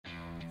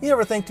You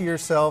ever think to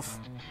yourself,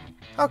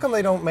 how come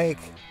they don't make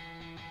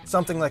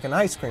something like an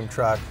ice cream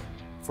truck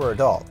for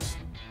adults?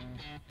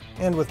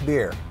 And with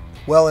beer?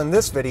 Well, in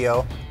this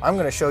video, I'm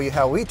going to show you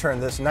how we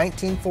turned this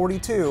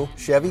 1942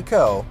 Chevy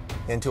Coe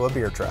into a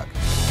beer truck.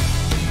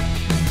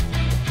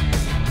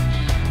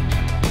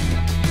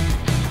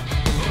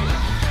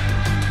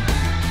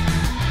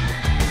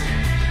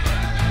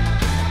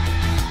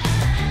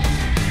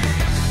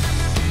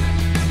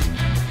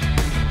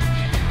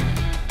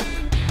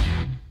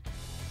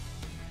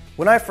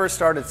 When I first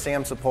started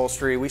Sam's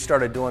Upholstery, we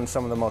started doing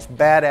some of the most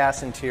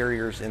badass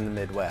interiors in the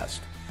Midwest.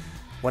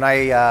 When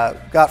I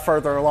got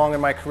further along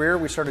in my career,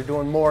 we started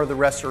doing more of the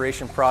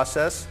restoration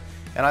process,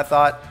 and I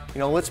thought,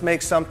 let's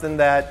make something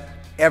that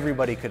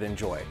everybody could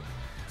enjoy.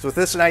 So with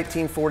this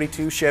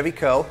 1942 Chevy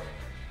Coe,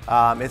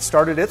 it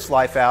started its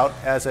life out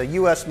as a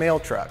U.S. mail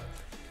truck.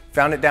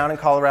 Found it down in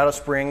Colorado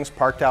Springs,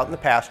 parked out in the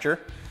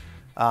pasture,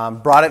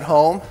 brought it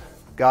home,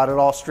 got it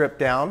all stripped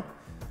down.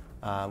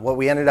 What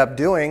we ended up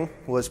doing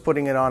was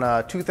putting it on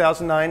a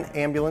 2009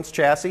 ambulance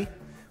chassis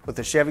with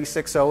the Chevy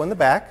 6.0 in the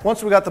back.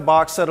 Once we got the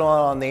box settled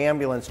on the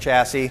ambulance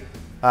chassis,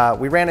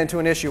 we ran into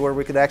an issue where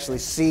we could actually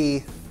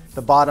see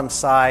the bottom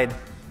side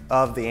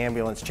of the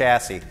ambulance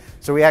chassis.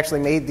 So we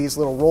actually made these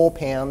little roll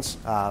pans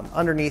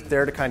underneath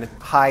there to kind of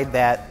hide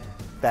that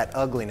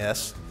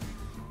ugliness.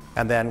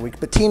 And then we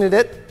patinaed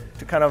it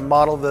to kind of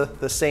model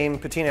the same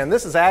patina. And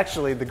this is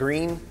actually the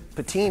green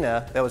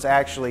patina that was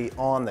actually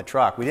on the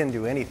truck. We didn't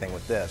do anything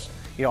with this.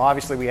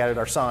 Obviously we added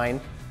our sign,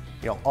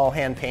 all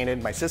hand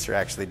painted. My sister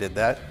actually did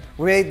that.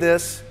 We made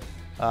this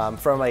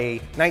from a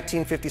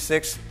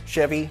 1956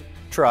 Chevy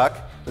truck.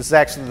 This is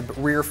actually the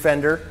rear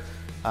fender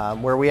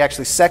where we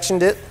actually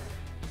sectioned it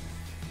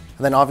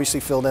and then obviously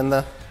filled in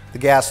the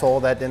gas hole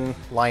that didn't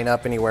line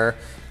up anywhere.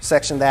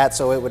 Sectioned that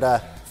so it would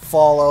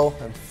follow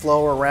and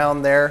flow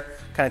around there,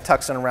 kind of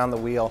tucks in around the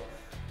wheel.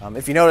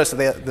 If you notice,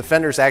 the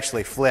fenders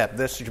actually flip.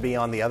 This should be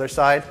on the other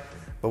side,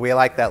 but we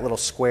like that little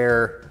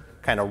square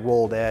kind of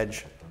rolled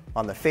edge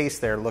on the face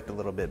there. Looked a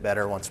little bit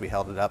better once we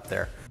held it up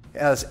there.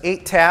 It has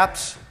 8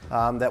 taps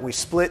that we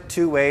split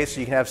 2 ways, so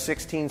you can have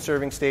 16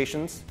 serving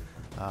stations.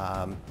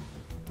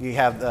 You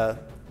have the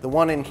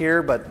one in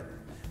here,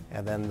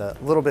 and then the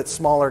little bit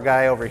smaller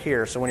guy over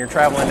here. So when you're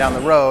traveling down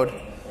the road,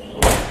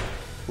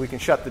 we can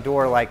shut the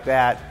door like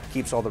that.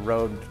 Keeps all the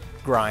road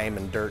grime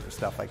and dirt and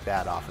stuff like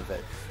that off of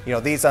it.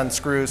 These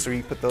unscrew, so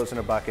you put those in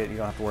a bucket. You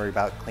don't have to worry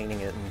about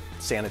cleaning it and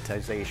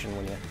sanitization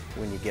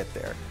when you get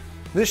there.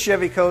 This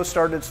Chevy Coe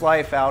started its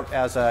life out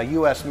as a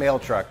U.S. mail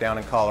truck down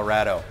in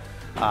Colorado.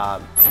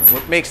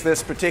 What makes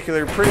this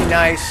particularly pretty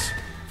nice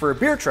for a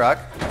beer truck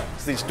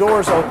is these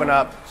doors open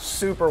up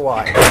super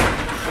wide.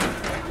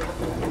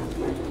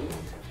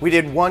 We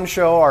did one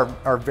show,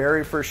 our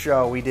very first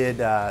show, we did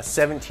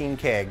 17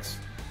 kegs.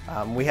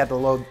 We had to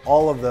load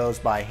all of those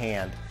by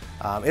hand.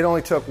 It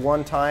only took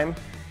one time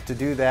to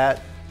do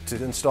that, to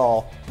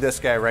install this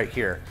guy right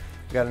here.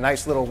 We got a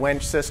nice little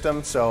winch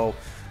system, so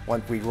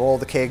when we roll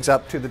the kegs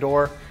up to the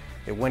door,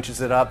 it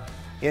winches it up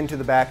into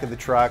the back of the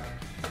truck,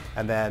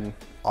 and then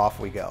off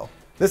we go.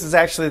 This is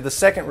actually the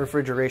second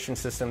refrigeration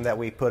system that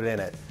we put in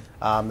it.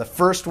 The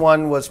first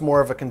one was more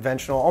of a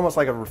conventional, almost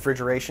like a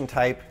refrigeration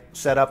type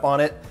setup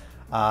on it,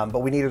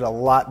 but we needed a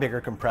lot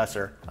bigger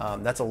compressor.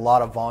 That's a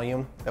lot of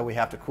volume that we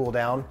have to cool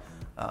down.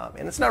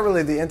 And it's not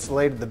really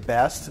insulated the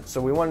best,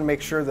 so we wanted to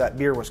make sure that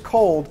beer was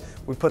cold.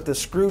 We put this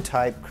screw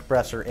type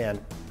compressor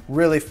in.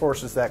 Really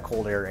forces that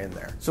cold air in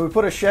there. So we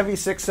put a Chevy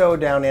 6.0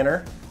 down in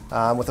her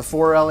with a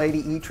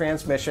 4L80E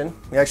transmission.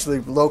 We actually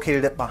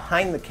located it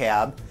behind the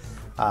cab.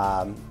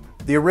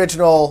 The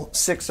original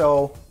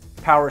 6.0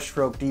 Power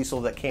Stroke diesel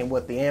that came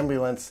with the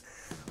ambulance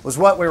was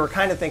what we were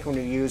kind of thinking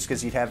to use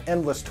because you'd have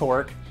endless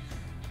torque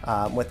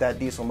with that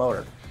diesel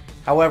motor.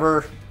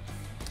 However,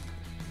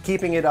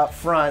 keeping it up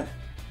front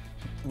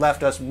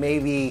left us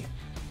maybe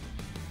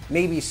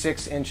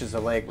 6 inches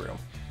of leg room.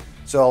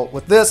 So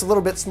with this, a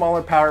little bit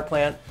smaller power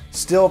plant,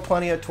 still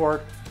plenty of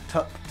torque,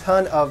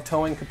 ton of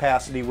towing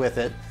capacity with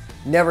it.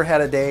 Never had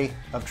a day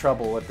of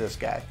trouble with this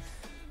guy.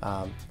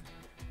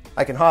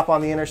 I can hop on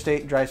the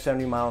interstate and drive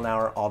 70 miles an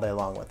hour all day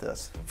long with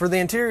this. For the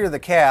interior of the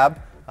cab,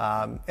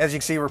 as you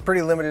can see, we're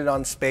pretty limited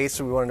on space,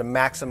 so we wanted to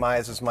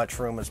maximize as much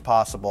room as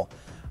possible.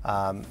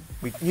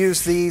 We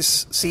used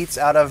these seats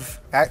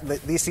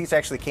these seats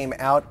actually came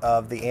out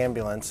of the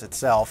ambulance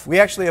itself. We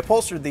actually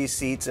upholstered these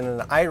seats in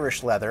an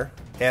Irish leather,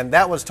 and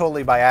that was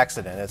totally by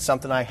accident. It's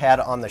something I had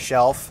on the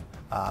shelf.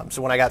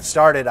 So when I got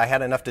started, I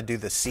had enough to do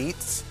the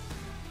seats.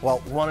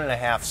 Well,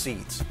 1.5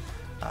 seats.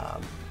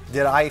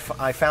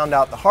 I found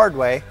out the hard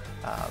way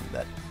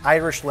that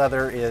Irish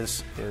leather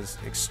is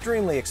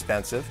extremely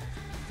expensive,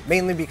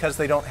 mainly because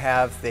they don't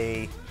have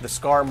the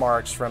scar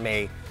marks from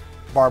a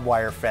barbed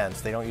wire fence.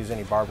 They don't use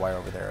any barbed wire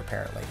over there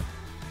apparently.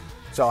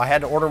 So I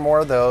had to order more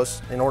of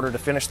those in order to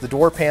finish the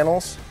door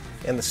panels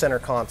and the center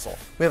console.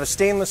 We have a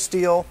stainless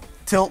steel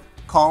tilt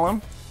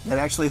column that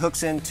actually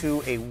hooks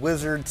into a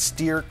Wizard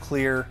steer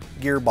clear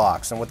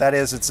gearbox. And what that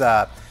is, it's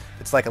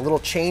like a little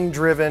chain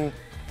driven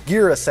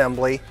gear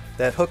assembly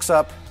that hooks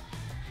up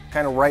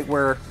kind of right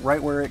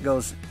where it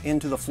goes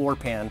into the floor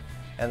pan,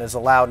 and has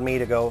allowed me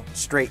to go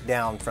straight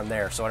down from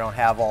there, so I don't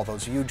have all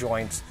those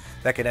U-joints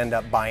that could end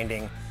up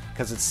binding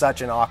because it's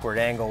such an awkward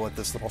angle with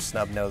this little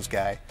snub nose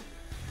guy.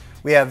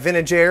 We have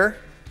vintage air,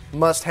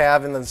 must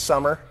have in the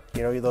summer.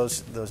 You know,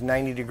 those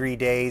 90-degree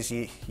days,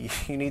 you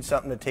need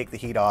something to take the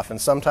heat off, and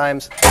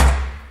sometimes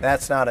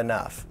that's not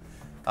enough.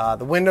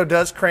 The window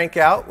does crank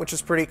out, which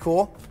is pretty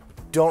cool.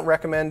 Don't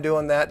recommend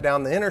doing that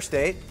down the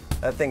interstate.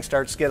 That thing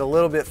starts to get a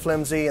little bit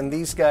flimsy, and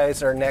these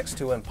guys are next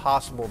to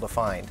impossible to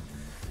find.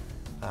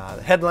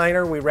 The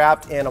headliner we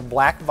wrapped in a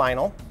black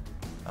vinyl.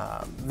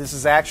 This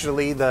is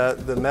actually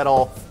the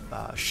metal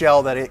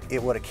shell that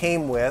it would have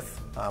came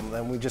with,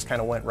 and we just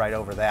kind of went right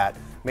over that.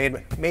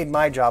 Made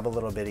my job a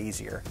little bit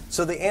easier.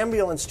 So the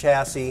ambulance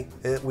chassis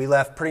we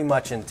left pretty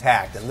much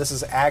intact, and this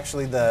is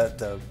actually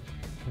the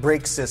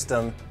brake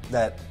system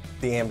that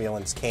the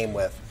ambulance came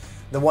with.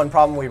 The one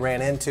problem we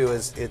ran into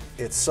is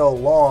it's so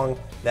long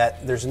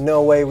that there's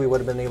no way we would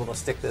have been able to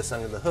stick this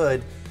under the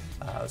hood.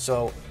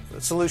 So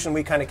the solution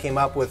we kind of came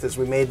up with is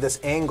we made this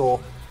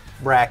angle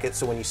bracket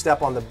so when you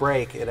step on the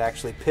brake it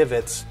actually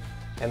pivots,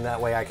 and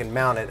that way I can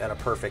mount it at a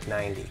perfect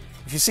 90.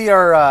 If you see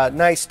our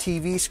nice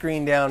TV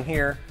screen down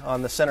here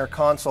on the center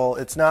console,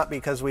 it's not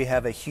because we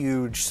have a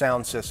huge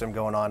sound system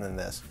going on in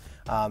this.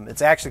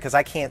 It's actually because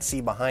I can't see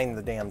behind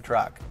the damn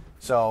truck.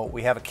 So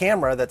we have a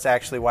camera that's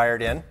actually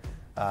wired in.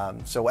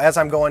 So as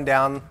I'm going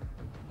down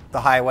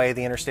the highway,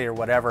 the interstate or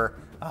whatever,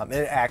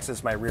 it acts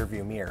as my rear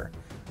view mirror.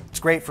 It's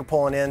great for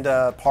pulling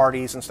into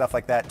parties and stuff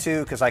like that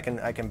too, because I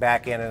can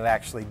back in and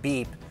actually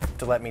beep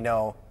to let me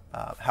know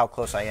how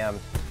close I am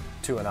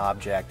to an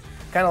object.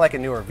 Kind of like a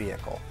newer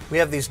vehicle. We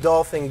have these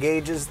dolphin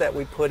gauges that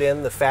we put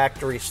in the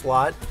factory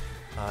slot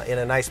in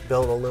a nice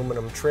billet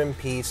aluminum trim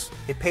piece.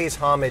 It pays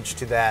homage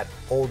to that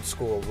old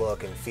school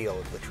look and feel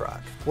of the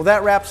truck. Well,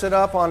 that wraps it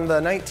up on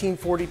the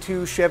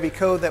 1942 Chevy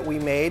Coe that we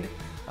made.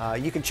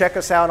 You can check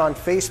us out on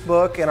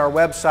Facebook, and our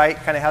website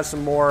kind of has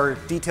some more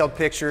detailed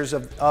pictures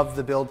of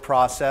the build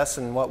process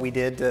and what we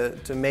did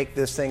to make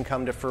this thing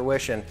come to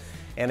fruition.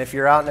 And if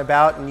you're out and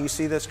about and you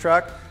see this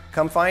truck,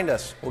 come find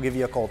us. We'll give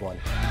you a cold one.